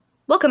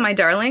Welcome, my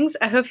darlings.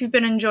 I hope you've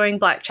been enjoying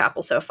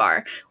Blackchapel so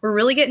far. We're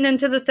really getting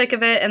into the thick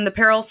of it, and the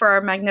peril for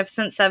our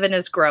Magnificent Seven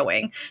is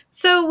growing.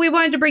 So we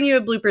wanted to bring you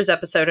a bloopers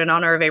episode in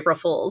honor of April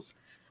Fools.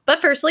 But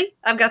firstly,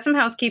 I've got some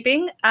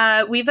housekeeping.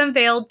 We've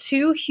unveiled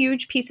two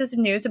huge pieces of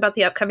news about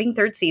the upcoming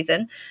third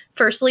season.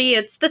 Firstly,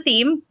 it's the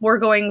theme. We're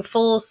going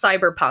full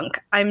cyberpunk.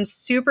 I'm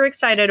super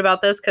excited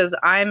about this because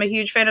I'm a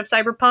huge fan of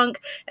cyberpunk,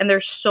 and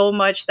there's so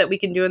much that we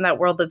can do in that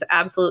world that's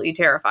absolutely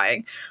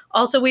terrifying.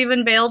 Also, we've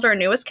unveiled our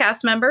newest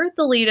cast member,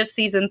 the lead of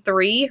season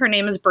 3. Her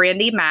name is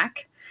Brandy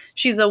Mack.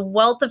 She's a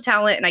wealth of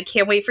talent, and I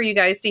can't wait for you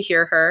guys to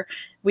hear her.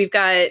 We've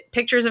got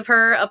pictures of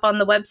her up on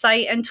the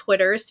website and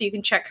Twitter, so you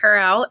can check her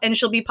out, and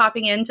she'll be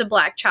popping into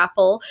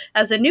Blackchapel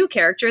as a new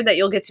character that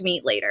you'll get to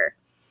meet later.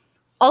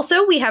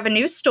 Also, we have a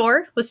new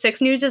store with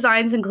 6 new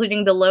designs,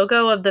 including the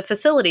logo of the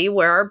facility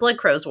where our Blood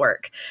Crows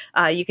work.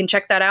 You can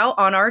check that out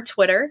on our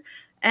Twitter,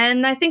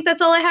 and I think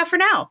that's all I have for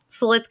now.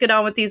 So let's get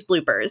on with these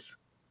bloopers.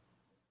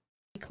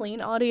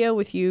 Clean audio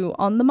with you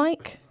on the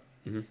mic.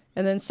 Mm-hmm.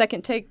 And then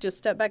second take, just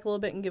step back a little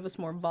bit and give us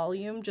more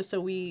volume, just so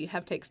we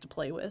have takes to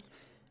play with.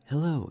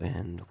 Hello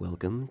and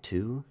welcome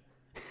to...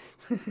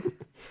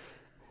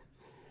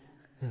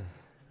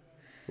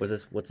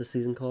 What's this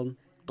season called?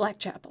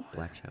 Blackchapel.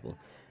 Blackchapel.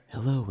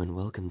 Hello and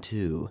welcome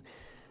to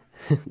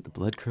the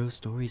Blood Crow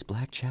Stories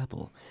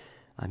Blackchapel.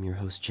 I'm your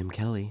host, Jim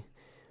Kelly.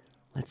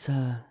 Let's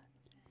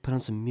put on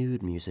some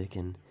mood music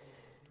and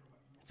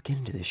let's get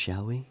into this,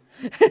 shall we?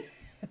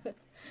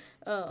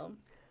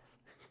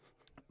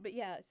 But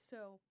yeah,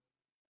 so...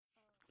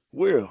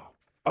 Well,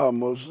 I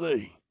must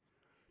say,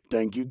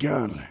 thank you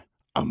kindly.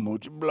 I'm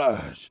much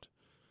obliged.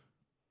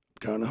 I'm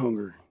kind of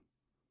hungry.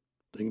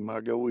 Think I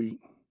might go eat.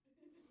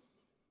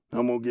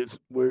 I'm going to get...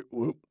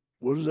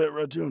 What is that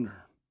right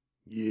yonder?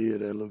 Yeah,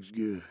 that looks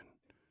good.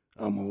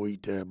 I'm going to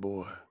eat that,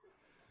 boy.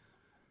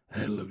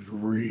 That looks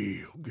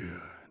real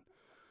good.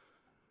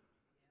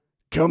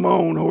 Come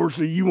on,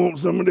 horsey. You want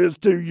some of this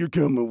too? You're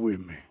coming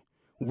with me.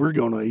 We're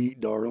going to eat,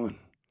 darling.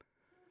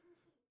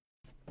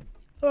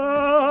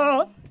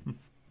 I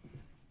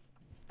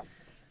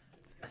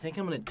think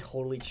I'm going to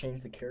totally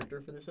change the character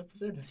for this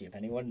episode and see if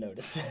anyone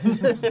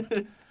notices.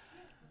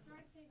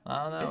 I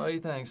don't know. What do you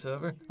think,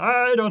 Silver?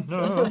 I don't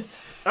know.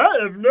 I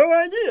have no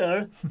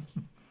idea.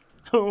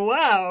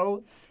 Wow.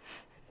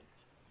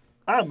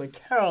 I'm a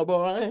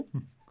cowboy.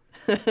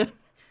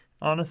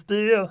 On a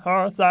steel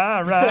horse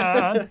I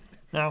ride.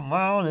 I'm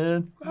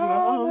wanted.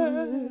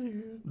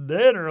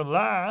 Dead or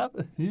alive.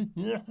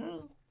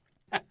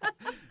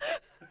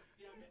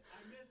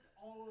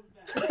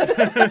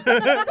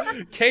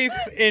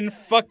 Case in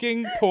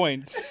fucking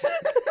points.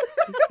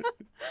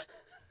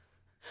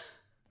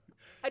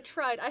 I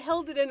tried. I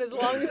held it in as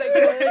long as I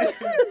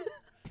could.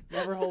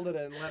 Never hold it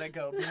in. Let it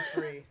go. Be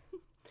free.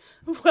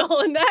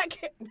 Well, in that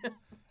case...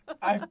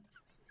 I'm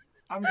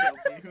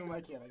guilty. Who am I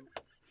kidding?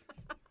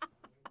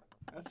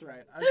 That's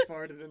right. I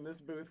farted in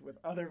this booth with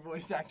other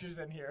voice actors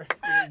in here.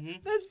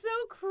 That's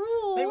so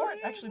cruel. They weren't.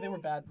 Actually, they were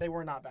bad. They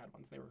were not bad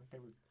ones. They were.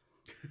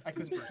 I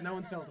couldn't. No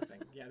one smelled the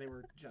thing. Yeah, they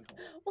were gentle.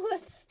 Well,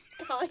 that's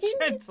kind.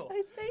 Gentle.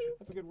 I think.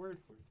 That's a good word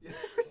for it.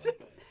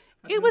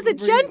 It was a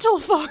gentle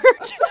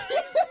fart.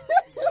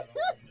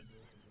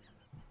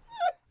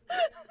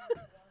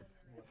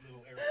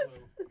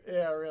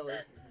 Yeah, really.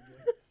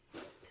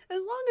 As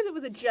long as it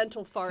was a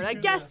gentle fart, I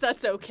guess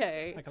that's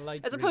okay. Like a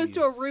light as opposed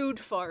to a breeze. rude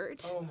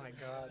fart. Oh my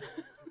god.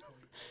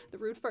 The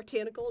rude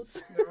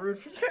fartanicles. The rude.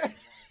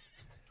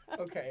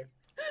 Okay.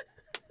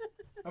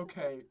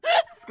 Okay.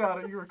 Scott,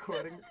 are you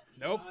recording?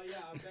 Nope. Yeah,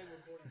 I'm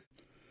recording.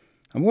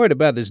 I'm worried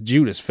about this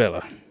Judas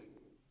fella.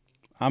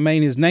 I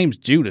mean, his name's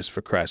Judas,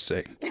 for Christ's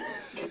sake.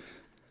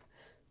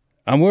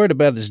 I'm worried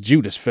about this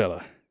Judas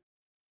fella.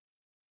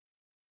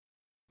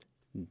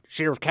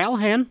 Sheriff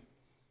Callahan?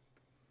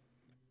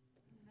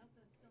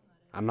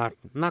 I'm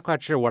not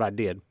quite sure what I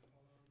did.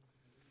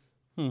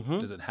 Mm-hmm.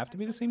 Does it have to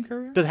be the same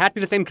courier? Does it have to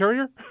be the same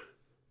courier?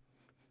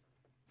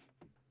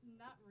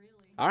 Not really.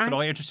 All right. I'm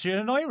only interested in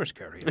an Irish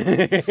courier.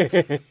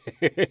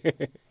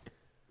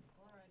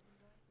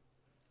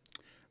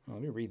 Well,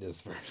 let me read this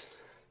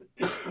first.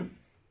 You gotta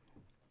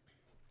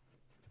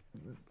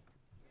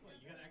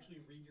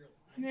actually read your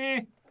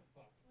line. Nah.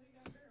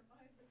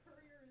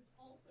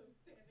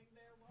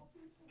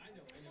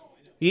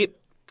 Yep.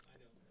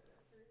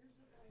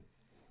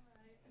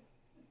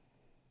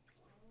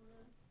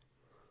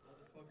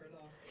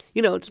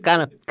 You know, just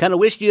kind of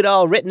wish you'd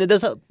all written it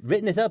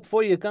up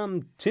before you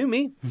come to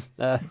me.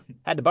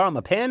 Had to borrow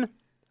my pen.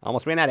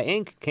 Almost ran out of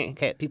ink. Can't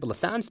get people to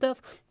sign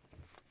stuff.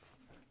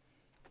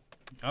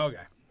 Okay.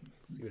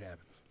 Let's see what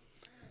happens.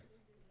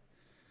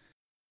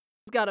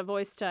 He's got a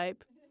voice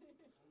type.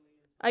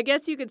 I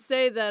guess you could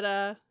say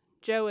that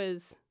Joe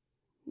is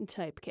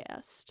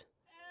typecast.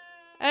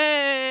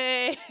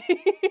 Hey!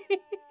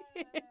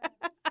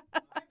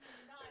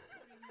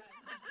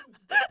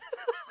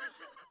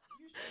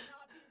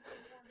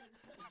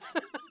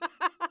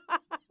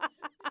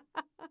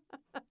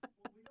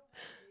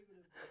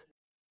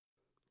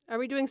 Are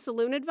we doing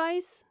saloon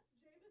advice?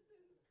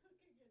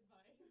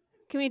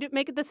 Can we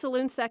make it the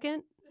saloon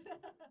second?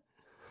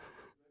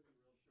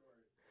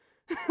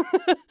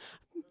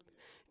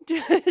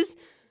 Just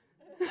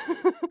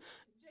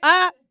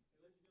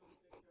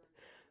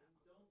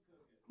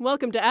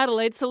Welcome to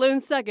Adelaide Saloon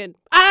Second.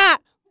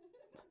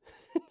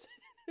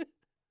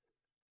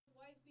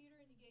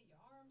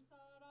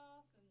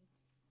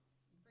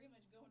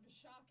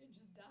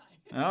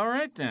 All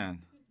right,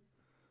 then.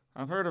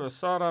 I've heard of a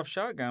sawed-off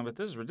shotgun, but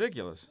this is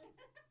ridiculous.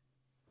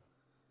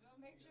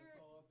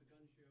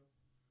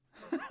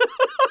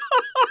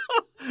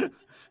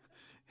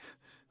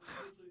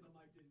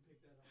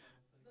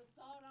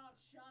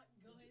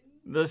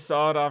 The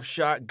sawed-off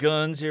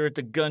shotguns here at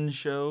the gun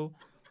show.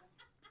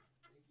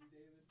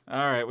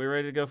 All right, we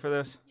ready to go for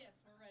this? Yes,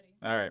 we're ready.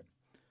 All right.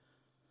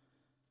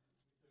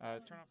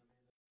 Turn off.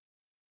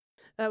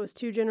 That was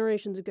 2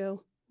 generations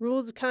ago.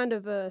 Rules kind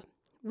of,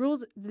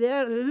 rules...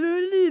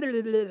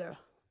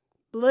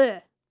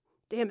 Bleh.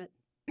 Damn it.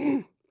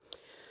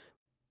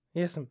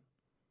 Yes,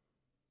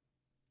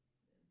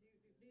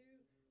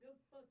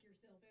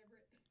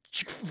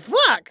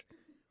 Fuck!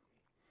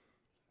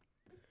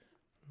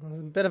 It was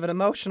a bit of an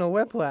emotional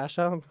whiplash.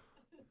 I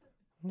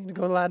need to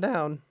go lie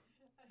down.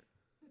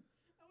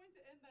 I went to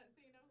end that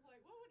scene. I was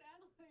like, what would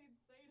Adelaide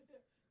say to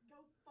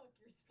go fuck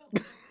yourself?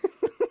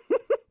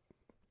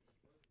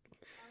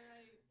 All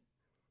right.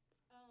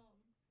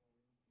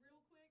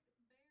 Real quick,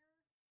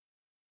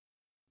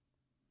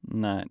 Bear.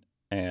 Not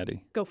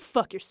Addie. Go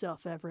fuck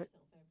yourself, Everett.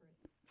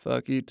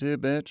 Fuck you too,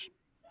 bitch.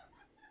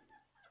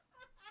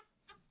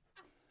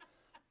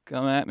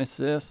 Come at me,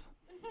 sis.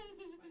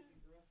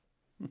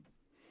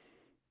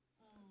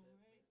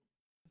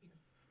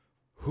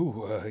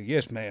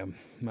 Yes, ma'am.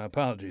 My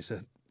apologies.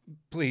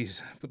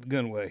 Please, put the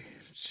gun away.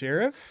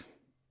 Sheriff?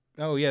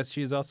 Oh, yes,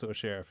 she's also a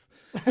sheriff.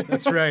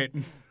 That's right.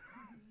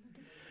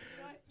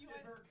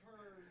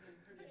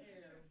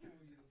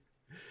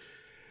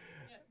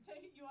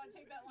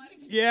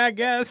 Yeah, I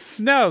guess.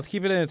 No,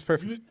 keep it in. It's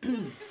perfect. Take it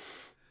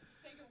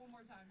one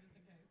more time, just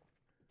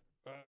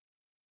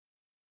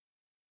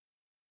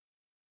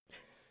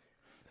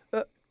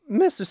in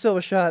case. Mr.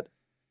 Silvershot.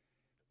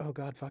 Oh,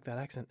 God, fuck that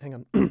accent. Hang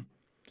on.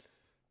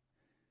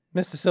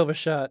 Mr.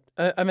 Silvershot,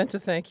 I meant to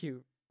thank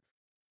you.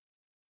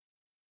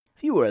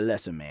 If you were a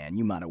lesser man,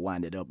 you might have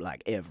winded up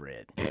like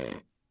Everett.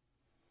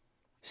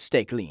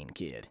 Stay clean,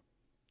 kid.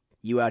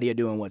 You out here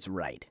doing what's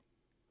right.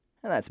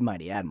 And that's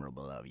mighty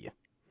admirable of you.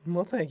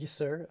 Well, thank you,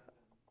 sir.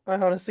 I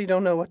honestly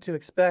don't know what to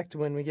expect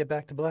when we get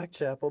back to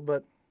Blackchapel,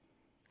 but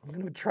I'm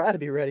going to try to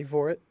be ready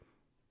for it.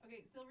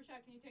 Okay,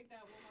 Silvershot, can you take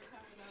that one more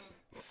time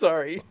without...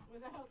 Sorry.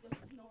 Without the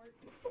snort?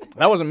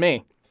 That wasn't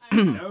me.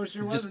 No,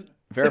 sure wasn't. Just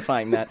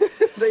verifying that.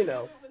 They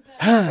know.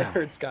 I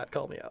heard Scott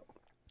call me out.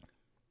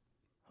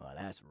 Oh,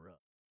 that's rough.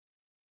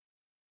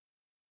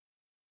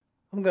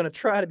 I'm going to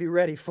try to be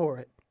ready for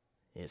it.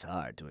 It's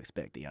hard to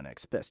expect the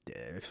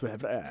unexpected.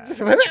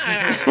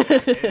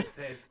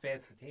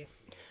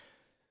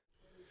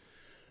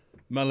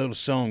 My little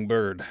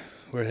songbird.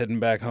 We're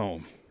heading back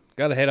home.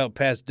 Gotta head out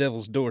past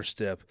Devil's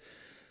Doorstep.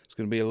 It's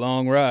gonna be a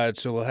long ride,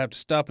 so we'll have to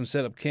stop and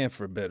set up camp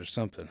for a bit or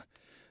something.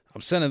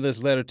 I'm sending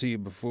this letter to you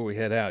before we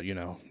head out,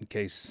 in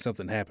case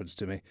something happens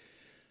to me.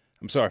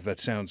 I'm sorry if that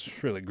sounds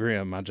really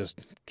grim. I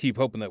just keep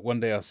hoping that one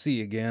day I'll see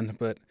you again,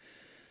 but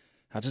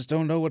I just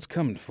don't know what's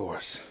coming for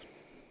us.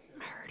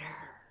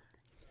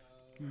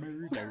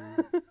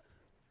 Murder.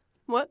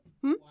 What?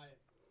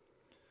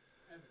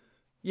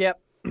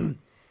 Yep.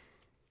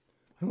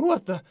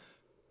 What the?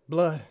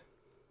 Blood.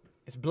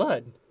 It's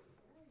blood.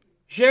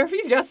 Sheriff,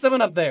 he's got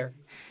someone up there.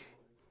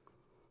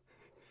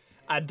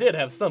 I did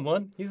have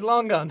someone. He's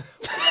long gone.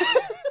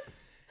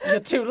 You're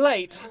too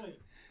late.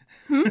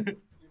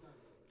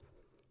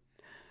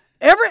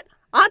 Everett,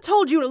 I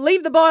told you to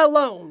leave the boy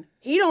alone.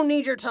 He don't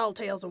need your tall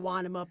tales to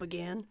wind him up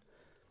again.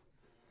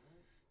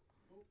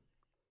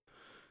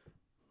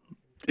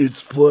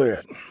 It's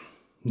flat.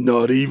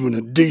 Not even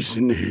a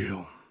decent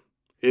hill.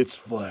 It's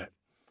flat.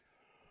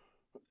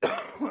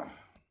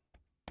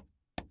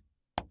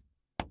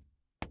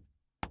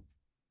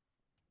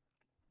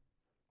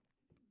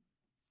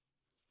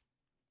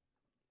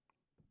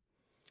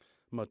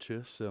 My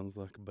chest sounds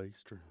like a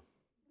bass drum.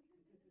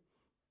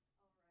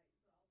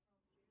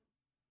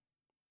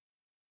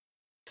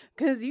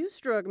 Because you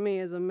struck me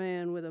as a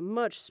man with a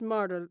much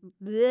smarter...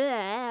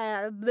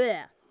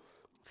 Bleh.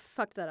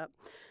 Fuck that up.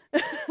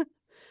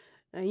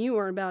 And you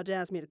weren't about to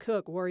ask me to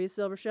cook, were you,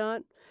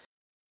 Silvershot?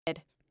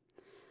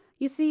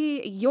 You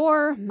see,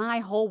 you're my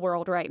whole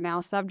world right now,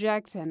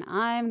 subject, and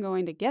I'm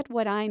going to get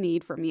what I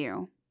need from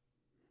you.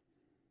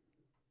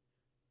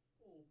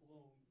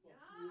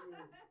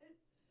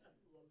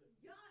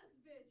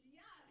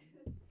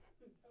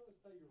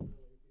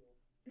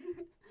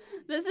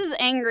 This is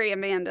angry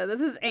Amanda. This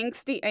is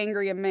angsty,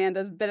 angry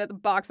Amanda's been at the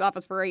box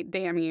office for 8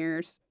 damn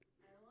years.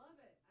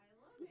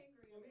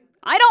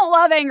 I don't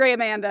love angry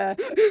Amanda.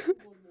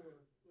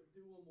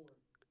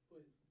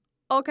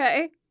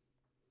 Okay.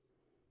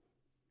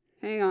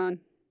 Hang on.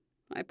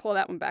 I pull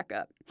that one back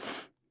up.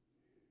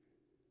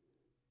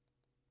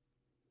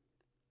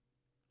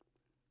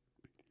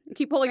 I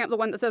keep pulling up the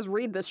one that says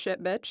read this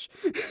shit, bitch.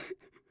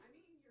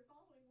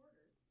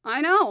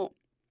 I know.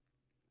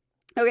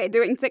 Okay,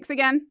 doing 6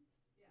 again.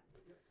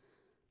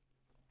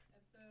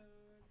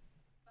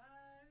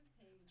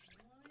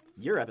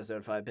 Your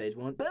episode 5, page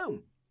 1.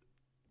 Boom!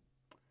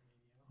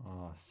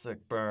 Oh,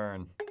 sick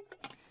burn.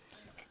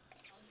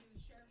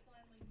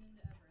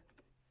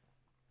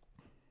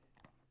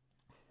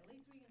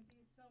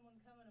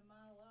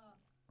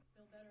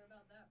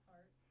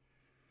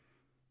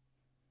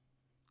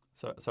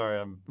 Sorry,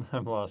 I'm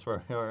lost.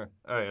 Where? All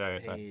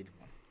right, sorry. Page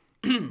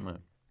 1.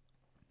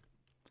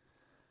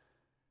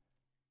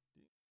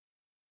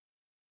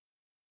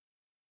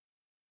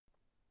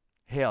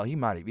 Hell, he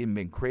might have even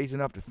been crazy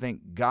enough to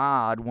think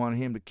God wanted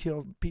him to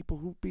kill people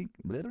who be.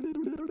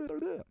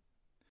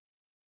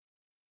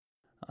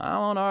 I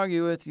won't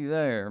argue with you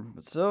there,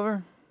 but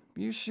Silver,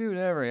 if you shoot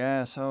every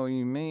asshole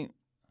you meet,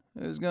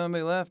 who's gonna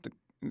be left to...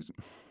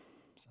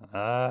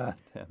 damn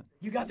it.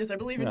 You got this. I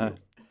believe in you.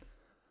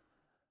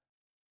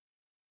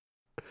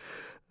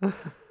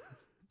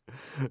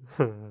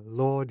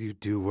 Lord, you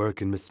do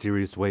work in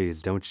mysterious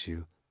ways, don't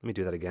you? Let me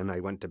do that again. I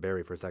went to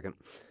Barry for a second.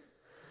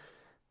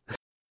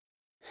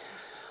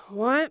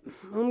 What?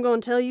 I'm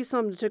going to tell you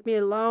something that took me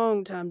a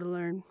long time to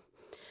learn.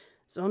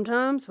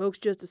 Sometimes folks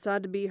just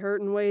decide to be hurt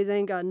in ways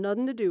ain't got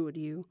nothing to do with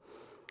you.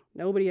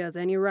 Nobody has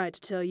any right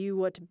to tell you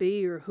what to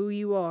be or who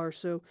you are,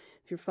 so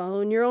if you're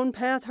following your own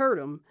path, hurt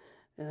 'em.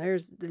 And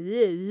there's...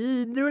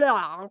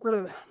 I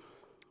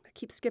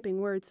keep skipping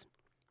words.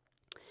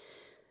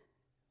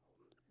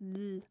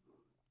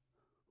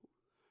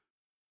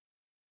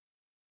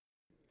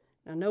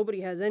 Now,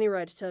 nobody has any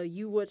right to tell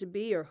you what to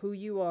be or who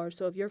you are,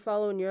 so if you're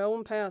following your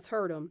own path,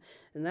 hurt 'em,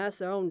 and that's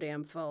their own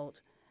damn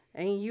fault.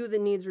 Ain't you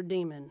that needs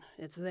redeeming,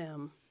 it's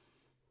them.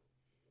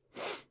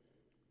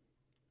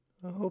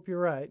 I hope you're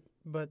right,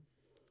 but...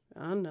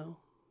 I know.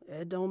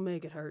 It don't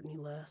make it hurt any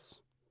less.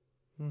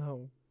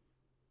 No.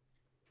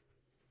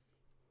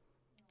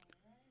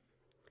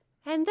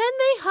 And then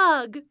they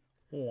hug.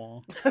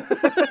 Aw.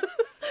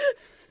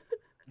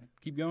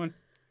 Keep going.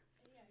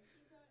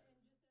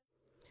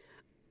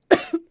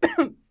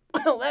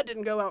 Well, that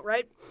didn't go out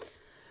right.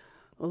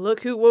 Well,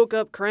 look who woke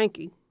up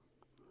cranky.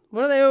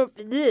 What are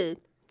they...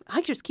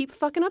 I just keep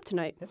fucking up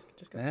tonight. That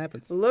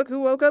happens. Look who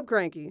woke up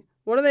cranky.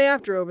 What are they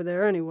after over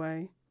there,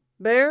 anyway?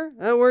 Bear?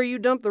 That where you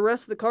dump the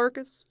rest of the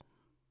carcass?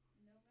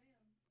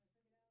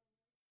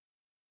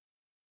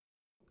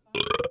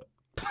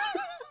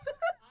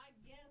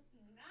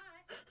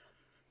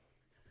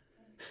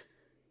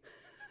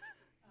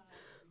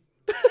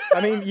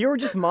 I mean, you were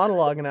just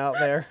monologuing out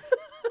there.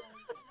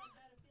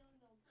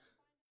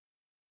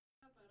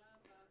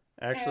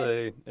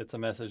 Actually, it's a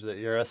message that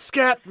you're a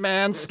Scat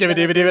man. I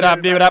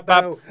don't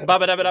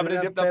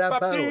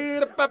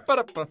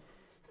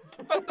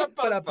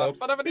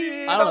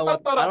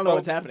know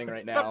what's happening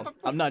right now.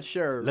 I'm not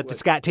sure. Let the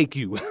scat take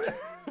you.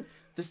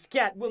 The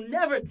scat will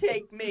never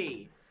take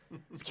me.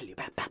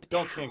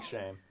 Don't kink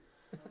shame.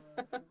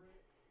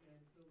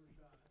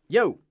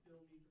 Yo.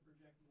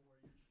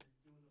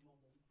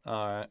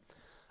 All right.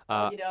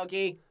 Okie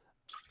dokie.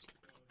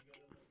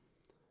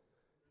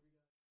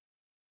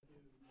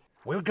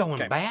 We're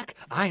going back?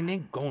 I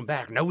ain't going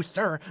back, no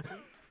sir.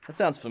 That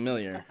sounds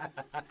familiar.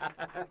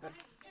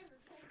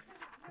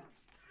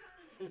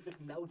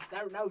 No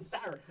sir, no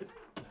sir.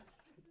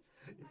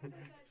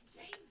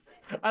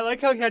 I like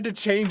how he had to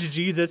change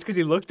Jesus because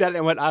he looked at it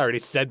and went, I already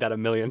said that a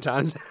million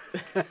times.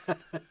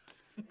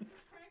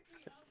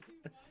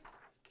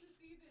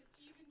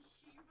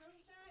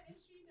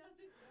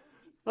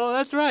 Oh,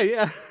 that's right,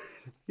 yeah.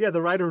 Yeah, the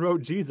writer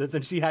wrote Jesus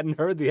and she hadn't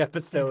heard the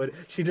episode.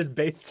 She just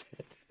based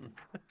it.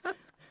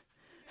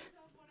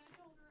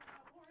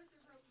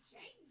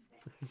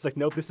 It's like,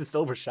 nope, this is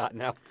Silvershot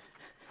now.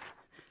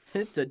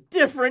 It's a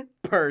different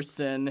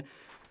person.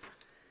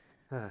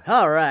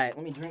 All right,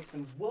 let me drink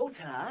some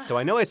water. So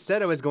I know I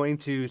said I was going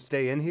to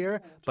stay in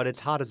here, but it's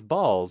hot as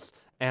balls,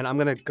 and I'm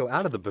going to go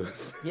out of the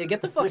booth. Yeah,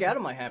 get the fuck out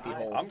of my happy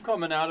hole. I'm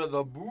coming out of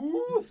the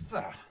booth.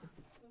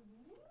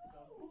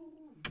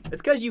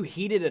 It's because you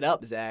heated it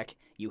up, Zach.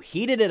 You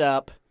heated it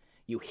up.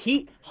 You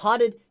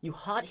hot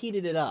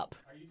heated it up.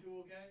 Are you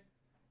two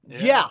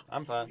okay? Yeah.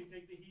 I'm fine.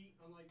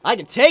 I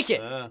can take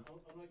it. I'm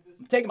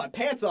taking my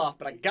pants off,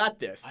 but I got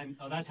this.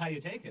 Oh, that's how you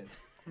take it.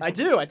 I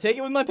do. I take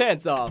it with my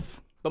pants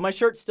off. But my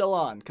shirt's still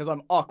on, because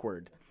I'm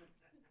awkward.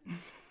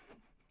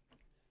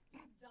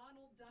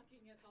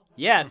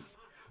 Yes.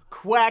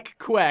 Quack,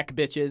 quack,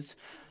 bitches.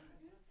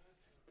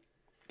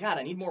 God,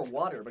 I need more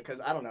water, because,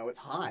 I don't know, it's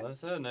hot.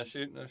 That's it. No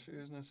shoes,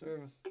 no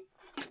service.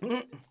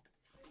 You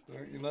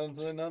don't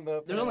say nothing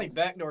about There's only pants.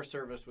 backdoor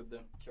service with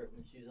the shirt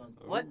and shoes on.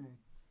 What?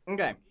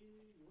 Okay.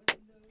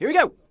 Here we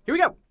go. Here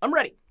we go. I'm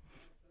ready.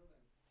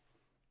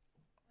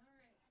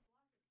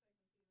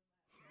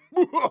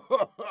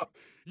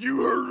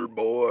 You heard her,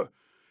 boy.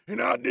 And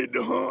I did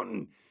the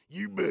hunting.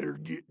 You better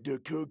get to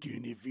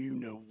cooking if you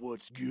know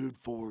what's good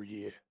for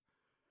you.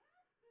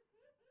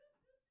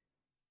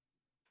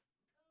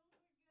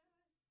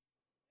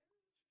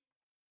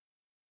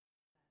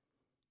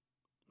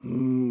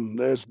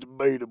 That's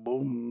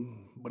debatable,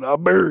 but I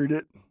buried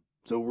it,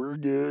 so we're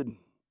good.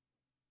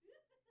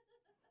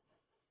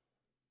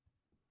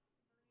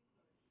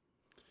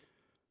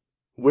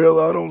 Well,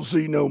 I don't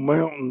see no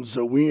mountains,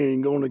 so we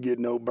ain't gonna get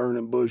no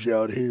burning bush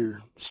out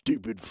here.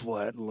 Stupid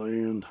flat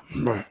land.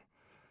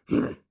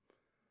 Who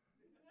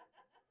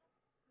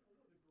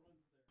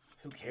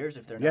cares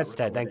if they're not Yes,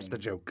 Ted, recording? thanks for the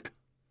joke.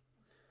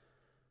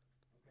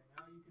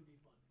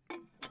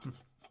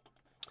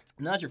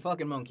 Not your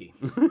fucking monkey.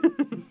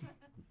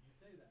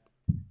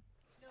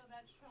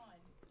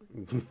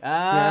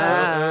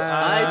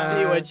 I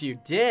see what you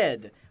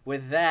did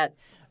with that.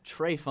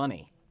 Trey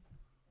Funny.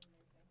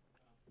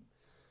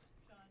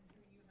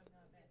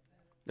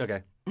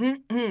 Okay.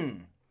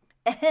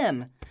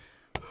 Ahem.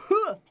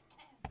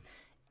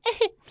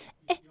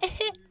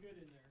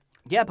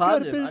 Yeah,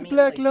 positive. I mean,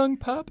 black like, lung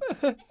pop.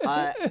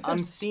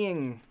 I'm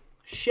seeing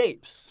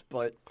shapes,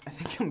 but I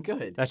think I'm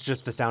good. That's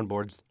just the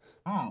soundboards.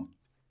 Oh.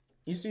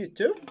 You see it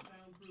too?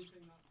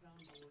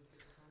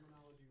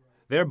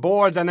 They're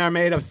boards and they're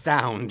made of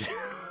sound.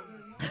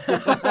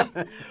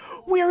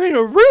 We're in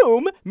a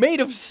room made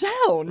of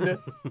sound.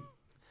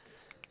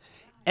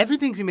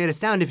 Everything can be made of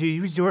sound if you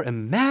use your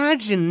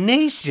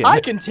imagination. I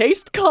can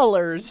taste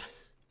colors.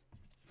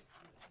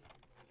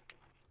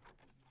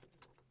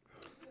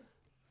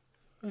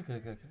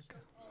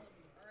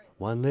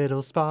 One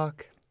little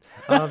spark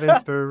of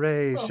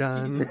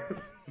inspiration.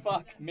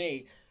 Fuck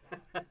me.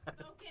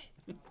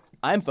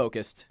 I'm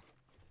focused.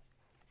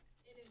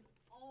 It is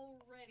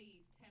already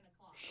 10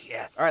 o'clock.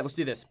 Yes. All right, let's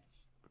do this.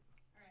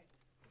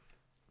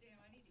 Damn,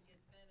 I need to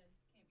get to bed. I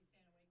can't be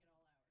staying awake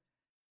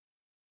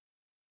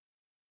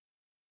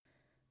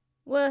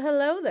at all hours. Well,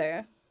 hello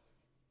there.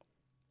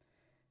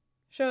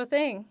 Sure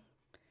thing.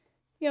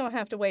 You don't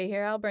have to wait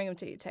here. I'll bring them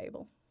to your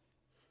table.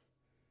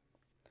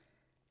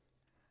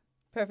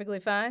 Perfectly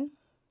fine.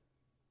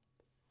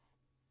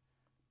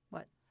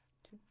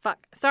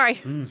 Fuck. Sorry.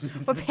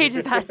 What page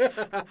is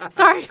that?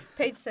 Sorry.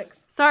 Page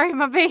 6. Sorry,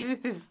 my baby.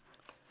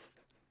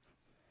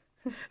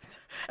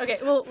 Okay,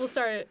 we'll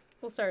start it.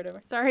 We'll start it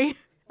over. Sorry.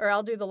 Or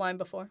I'll do the line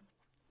before.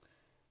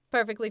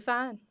 Perfectly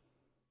fine.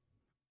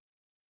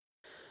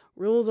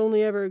 Rules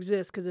only ever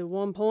exist because at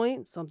one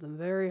point something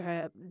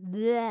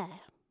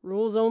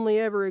Rules only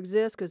ever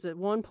exist because at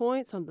one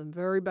point something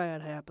very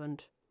bad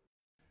happened.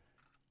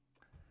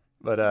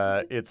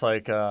 But it's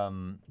like,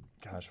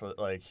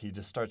 like he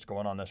just starts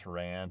going on this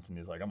rant, and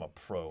he's like, I'm a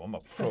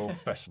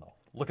professional.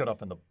 Look it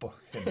up in the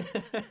book. And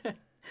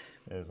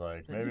he's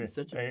like, That maybe. dude's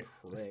such a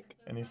prick.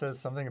 And he says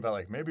something about,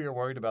 like, maybe you're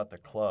worried about the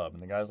club.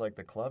 And the guy's like,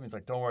 the club? And he's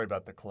like, don't worry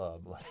about the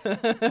club.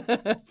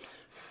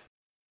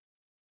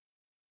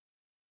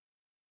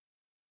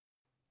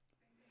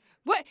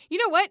 What? You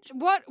know what?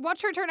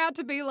 Watch her turn out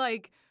to be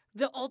like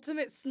the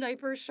ultimate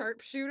sniper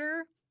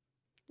sharpshooter.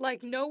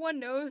 Like no one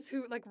knows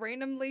who. Like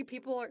randomly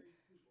people are.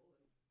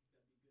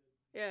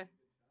 Yeah,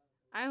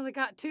 I only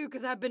got 2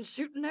 because I've been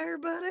shooting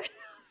everybody.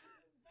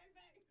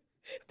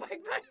 Back.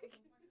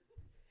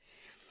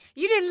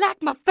 You didn't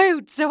like my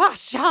food, so I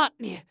shot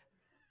you.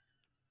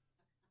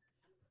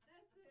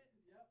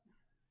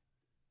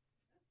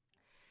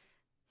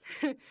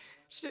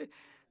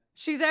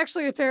 She's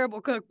actually a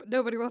terrible cook, but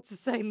nobody wants to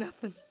say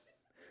nothing.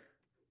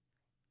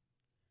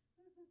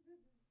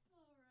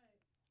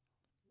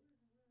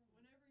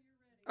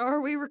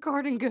 Are we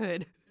recording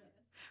good?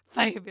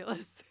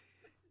 Fabulous.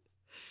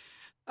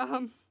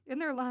 Isn't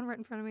there a line right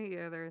in front of me?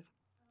 Yeah, there is.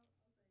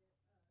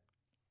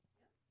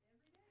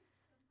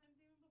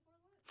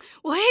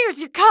 Well, here's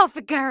your coffee,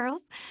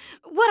 girls.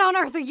 What on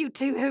earth are you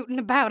two hooting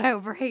about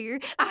over here?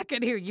 I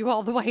could hear you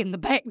all the way in the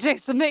back,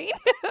 Jessamine.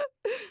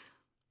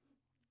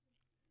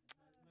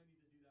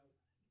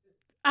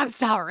 I'm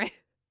sorry.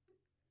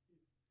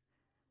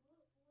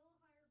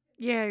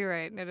 Yeah, you're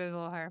right. It is a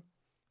little higher.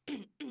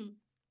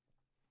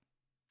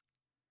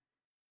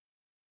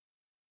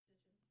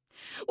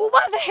 Well,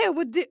 why the hell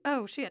would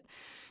oh, shit.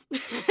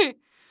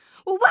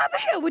 Well, why the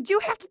hell would you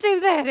have to do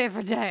that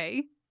every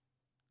day?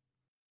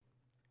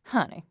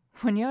 Honey,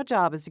 when your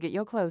job is to get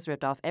your clothes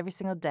ripped off every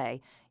single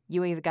day,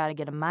 you either got to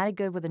get 'em mighty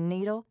good with a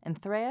needle and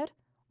thread,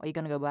 or you're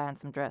going to go buying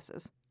some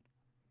dresses.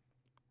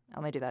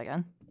 Let me do that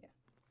again. Yeah.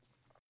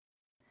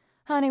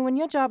 Honey, when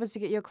your job is to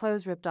get your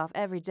clothes ripped off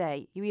every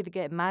day, you either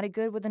get mighty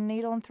good with a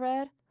needle and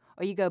thread,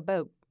 or you go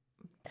bogue.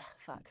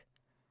 Or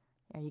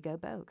you go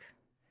bogue.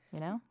 You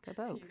know? Go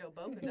bogue. You go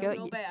bogue. You Don't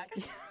go back.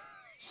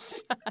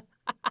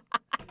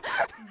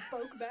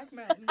 Bogue back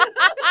man.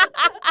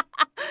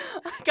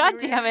 God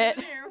damn it.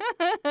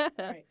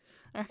 Right.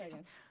 All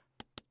right.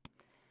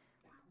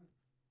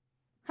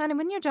 Honey,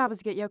 when your job is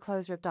to get your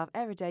clothes ripped off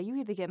every day, you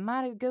either get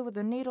mighty good with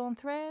a needle and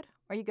thread,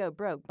 or you go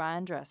broke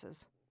buying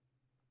dresses.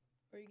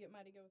 Or you get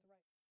mighty good with the right.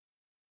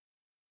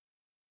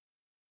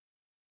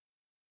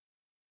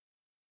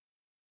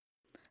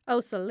 Oh,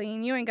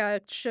 Celine, you ain't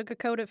got to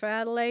sugarcoat it for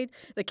Adelaide.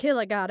 The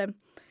killer got him.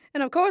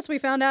 And of course, we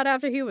found out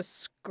after he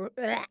was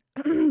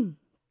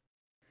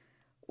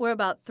We're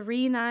about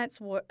 3 nights.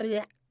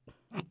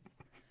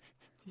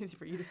 Easy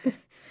for you to say.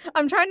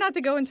 I'm trying not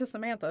to go into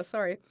Samantha.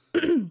 Sorry.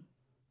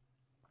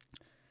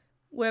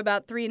 We're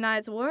about 3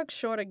 nights' work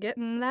short of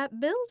getting that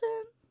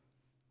building.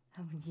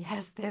 Oh,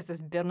 yes, there's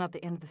this building at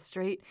the end of the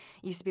street.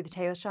 It used to be the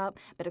tailor shop,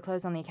 but it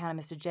closed on the account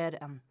of Mr. Jed,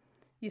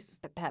 You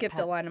skipped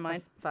a line of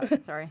mine.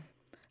 Fuck, sorry.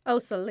 Oh,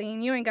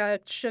 Celine, you ain't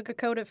got to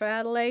sugarcoat it for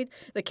Adelaide.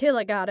 The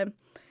killer got him.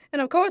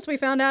 And of course we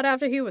found out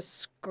after he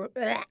was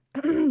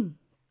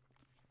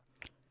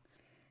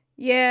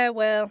Yeah,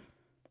 well,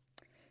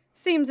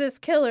 seems this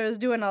killer is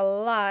doing a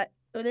lot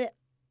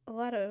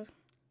of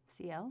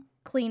CL?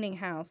 Cleaning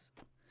house.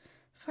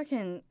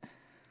 Fucking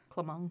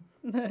Clement.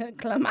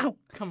 Clement.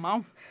 Come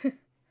on. Am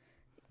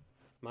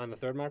I on the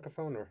third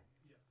microphone or?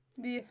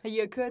 Yeah.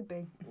 You could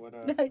be. What,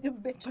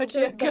 Bitch, But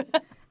you could.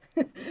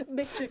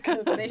 Bitch, you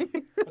could be.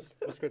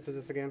 what script is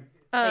this again?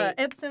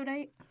 Episode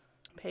 8.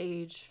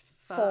 Page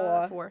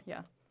 4. 4,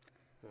 yeah.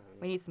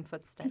 We need some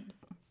footsteps.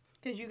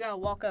 Because you gotta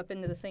walk up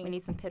into the scene. We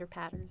need some pitter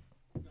patters.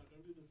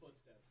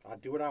 I'll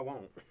do what I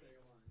want.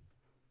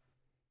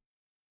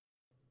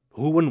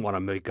 Who wouldn't want to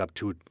make up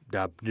to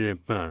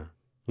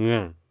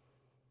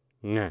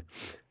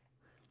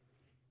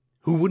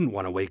Who wouldn't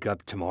want to wake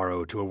up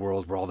tomorrow to a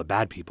world where all the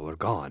bad people are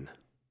gone?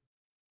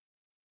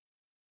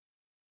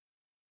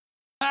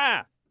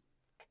 Ah!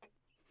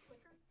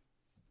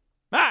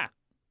 Ah!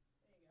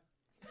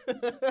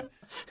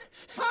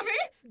 Tommy,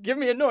 give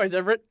me a noise,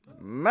 Everett.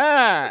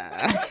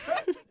 Ma!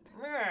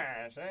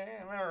 Yes,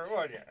 where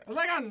would you? It was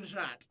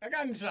a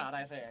gunshot,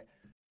 I say.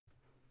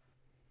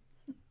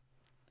 I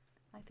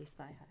like these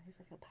thigh highs.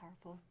 I feel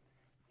powerful.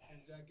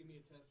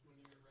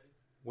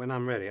 When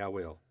I'm ready, I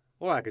will.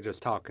 Or I could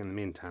just talk in the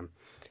meantime.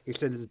 You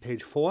said this is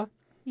page 4?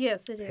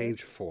 Yes, it is.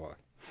 Page 4.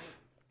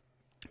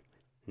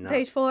 No,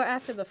 Page 4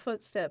 after the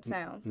footstep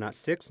sounds. not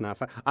 6, not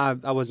 5.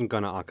 I wasn't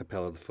going to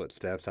acapella the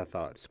footsteps. I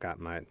thought Scott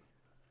might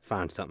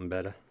find something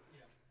better.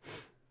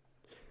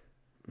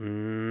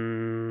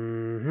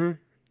 Mm-hmm.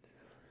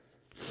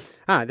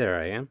 Ah, there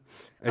I am.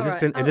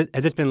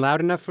 Has this been loud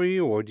enough for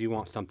you, or do you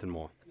want something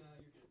more?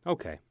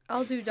 Okay.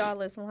 I'll do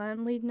Darla's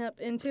line leading up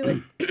into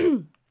it.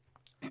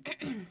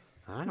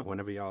 I don't know,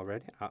 whenever y'all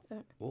ready. Oh,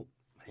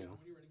 hang on.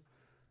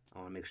 I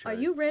want to make sure. Are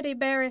you ready,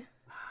 Barry?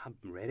 I'm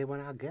ready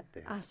when I get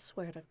there. I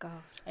swear to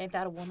God. Ain't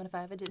that a woman if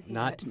I ever did hear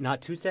Not it?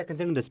 not 2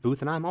 seconds into this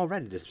booth, and I'm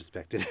already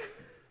disrespected.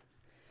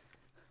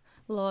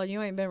 Lord,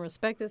 you ain't been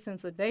respected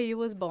since the day you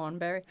was born,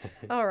 Barry.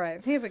 All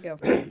right, here we go.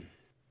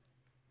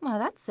 Well,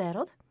 that's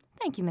settled.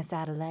 Thank you, Miss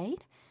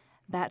Adelaide.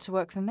 Back to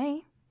work for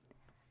me.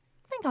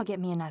 Think I'll get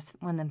me a nice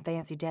one of them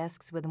fancy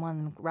desks with one of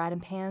them writing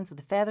pens with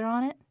a feather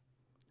on it?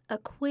 A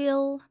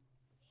quill?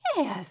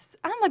 Yes,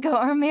 I'm gonna go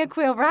earn me a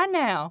quill right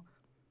now.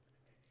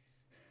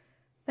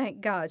 Thank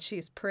God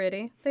she's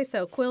pretty. They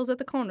sell quills at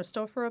the corner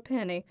store for a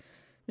penny.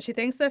 She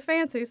thinks they're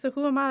fancy, so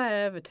who am I to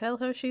ever tell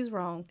her she's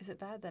wrong? Is it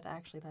bad that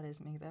actually that is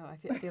me, though? I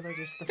feel those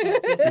are the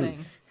fanciest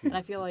things. And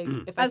I feel like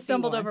if I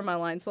stumbled see over my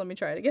line, so let me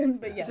try it again.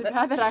 But yeah, is it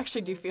bad that I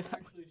actually do feel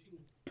that way?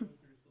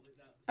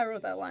 I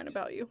wrote that line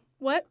about you.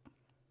 What?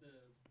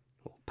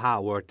 Pa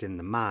worked in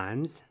the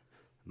mines.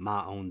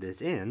 Ma owned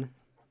this inn.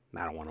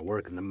 I don't want to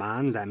work in the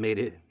mines. That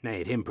made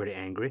him pretty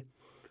angry.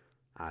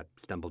 I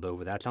stumbled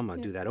over that, so I'm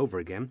going to do that over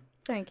again.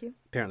 Thank you.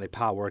 Apparently,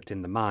 Pa worked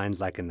in the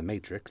mines like in the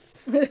Matrix.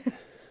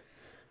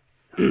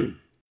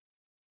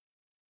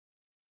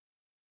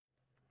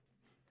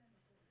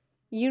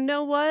 You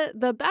know what?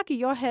 The back of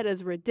your head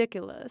is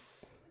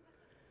ridiculous.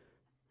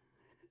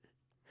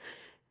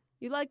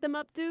 You like them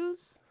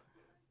updos?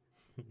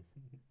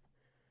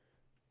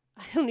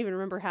 I don't even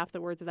remember half the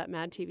words of that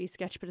Mad TV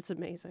sketch, but it's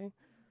amazing.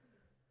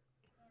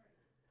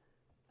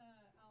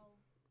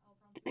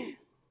 We're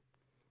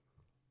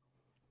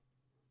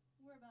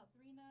about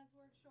 3 nights'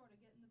 work short of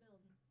getting the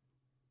building.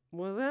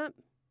 Was that?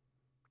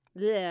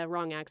 Yeah,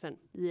 wrong accent.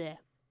 Yeah.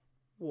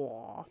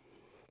 Wah.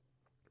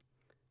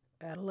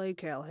 Adelaide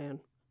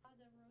Callahan.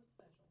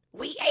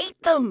 We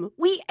ate them!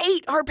 We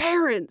ate our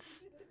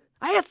parents!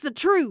 That's the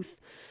truth!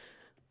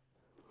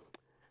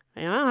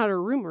 And I had a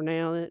rumor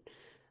now that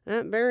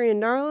Barry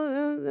and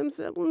Darla, them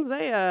siblings,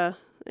 they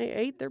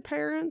ate their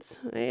parents.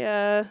 They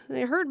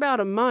heard about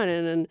a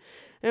mining, and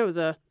it was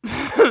a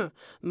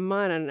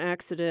mining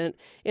accident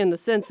in the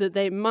sense that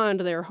they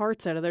mined their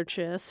hearts out of their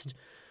chest.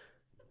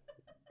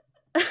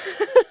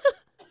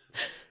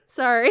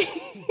 Sorry.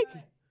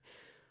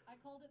 I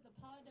called it the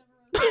Pod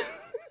Devereaux.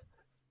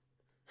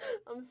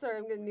 I'm sorry,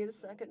 I'm gonna need a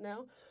second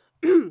now.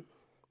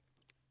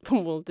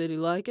 Well, did he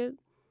like it?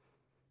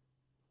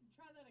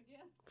 Try that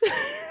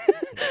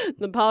again.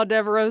 The Paul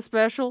Devereaux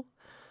special?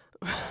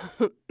 I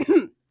called it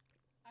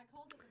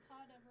the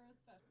Pod Devereaux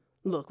special.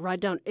 Look,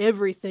 write down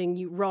everything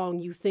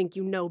you think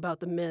you know about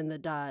the men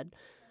that died.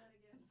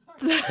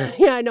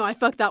 Yeah, I know, I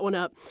fucked that one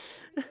up.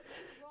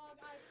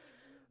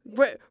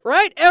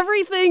 Write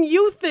everything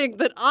you think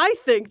that I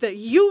think that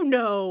you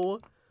know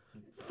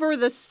for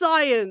the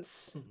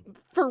science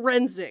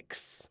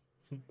forensics.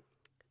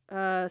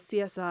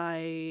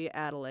 CSI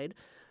Adelaide.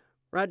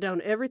 Write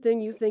down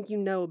everything you think you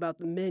know about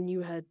the men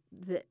you had.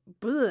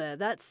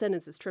 That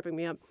sentence is tripping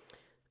me up.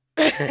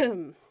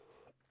 Write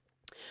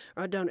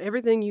down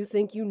everything you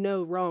think you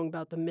know wrong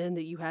about the men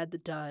that you had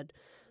that died.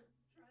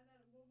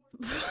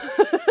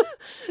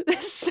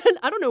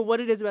 I don't know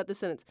what it is about this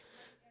sentence.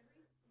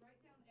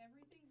 Write down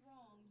everything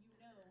wrong you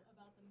know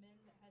about the men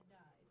that had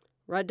died.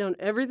 Write down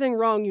everything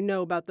wrong you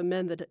know about the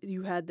men that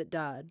you had that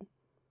died.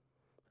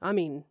 I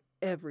mean,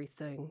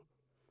 everything.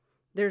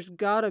 There's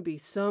gotta be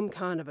some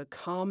kind of a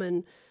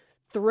common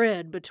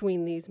thread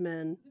between these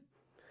men.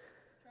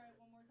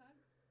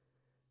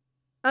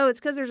 Oh, it's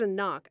because there's a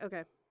knock.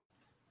 Okay.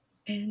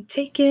 And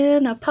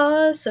taking a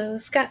pause so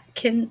Scott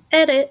can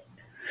edit.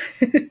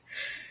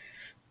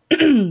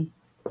 Who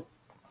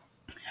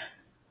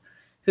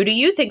do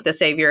you think the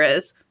savior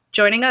is?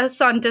 Joining us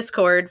on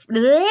Discord.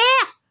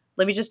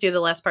 Let me just do the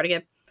last part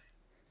again.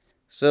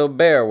 So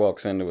Bear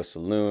walks into a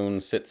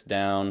saloon, sits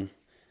down,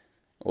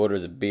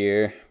 orders a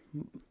beer.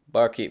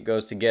 Barkeep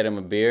goes to get him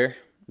a beer.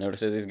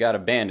 Notices he's got a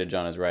bandage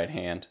on his right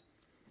hand.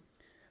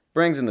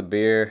 Brings in the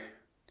beer.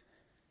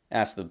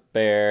 Asks the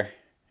bear,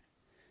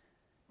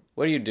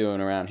 "What are you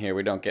doing around here?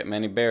 We don't get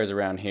many bears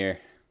around here."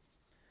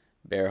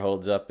 Bear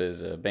holds up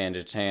his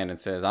bandaged hand and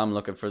says, "I'm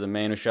looking for the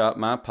man who shot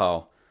my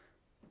paw."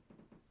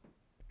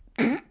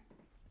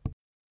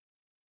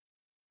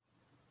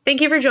 Thank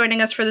you for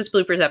joining us for this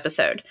bloopers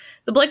episode.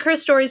 The Blood Crow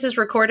Stories is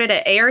recorded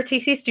at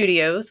ARTC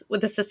Studios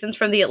with assistance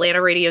from the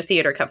Atlanta Radio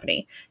Theater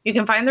Company. You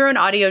can find their own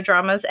audio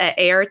dramas at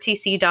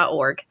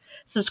artc.org.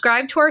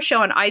 Subscribe to our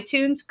show on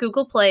iTunes,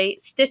 Google Play,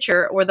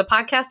 Stitcher, or the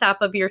podcast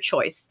app of your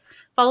choice.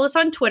 Follow us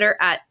on Twitter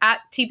at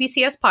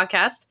TBCS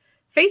Podcast,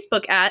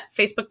 Facebook at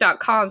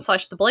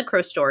facebook.com/The Blood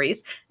Crow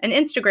Stories, and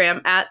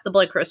Instagram at The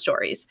Blood Crow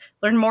Stories.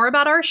 Learn more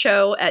about our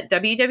show at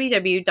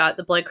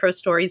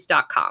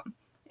www.thebloodcrowstories.com.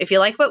 If you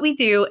like what we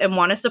do and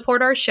want to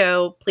support our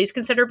show, please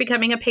consider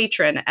becoming a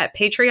patron at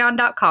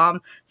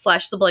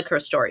patreon.com/The Blood Crow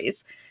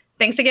Stories.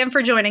 Thanks again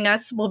for joining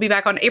us. We'll be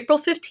back on April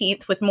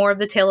 15th with more of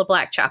the Tale of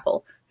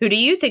Blackchapel. Who do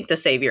you think the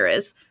savior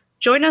is?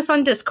 Join us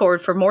on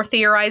Discord for more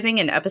theorizing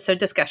and episode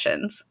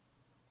discussions.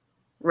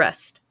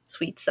 Rest,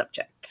 sweet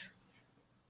subject.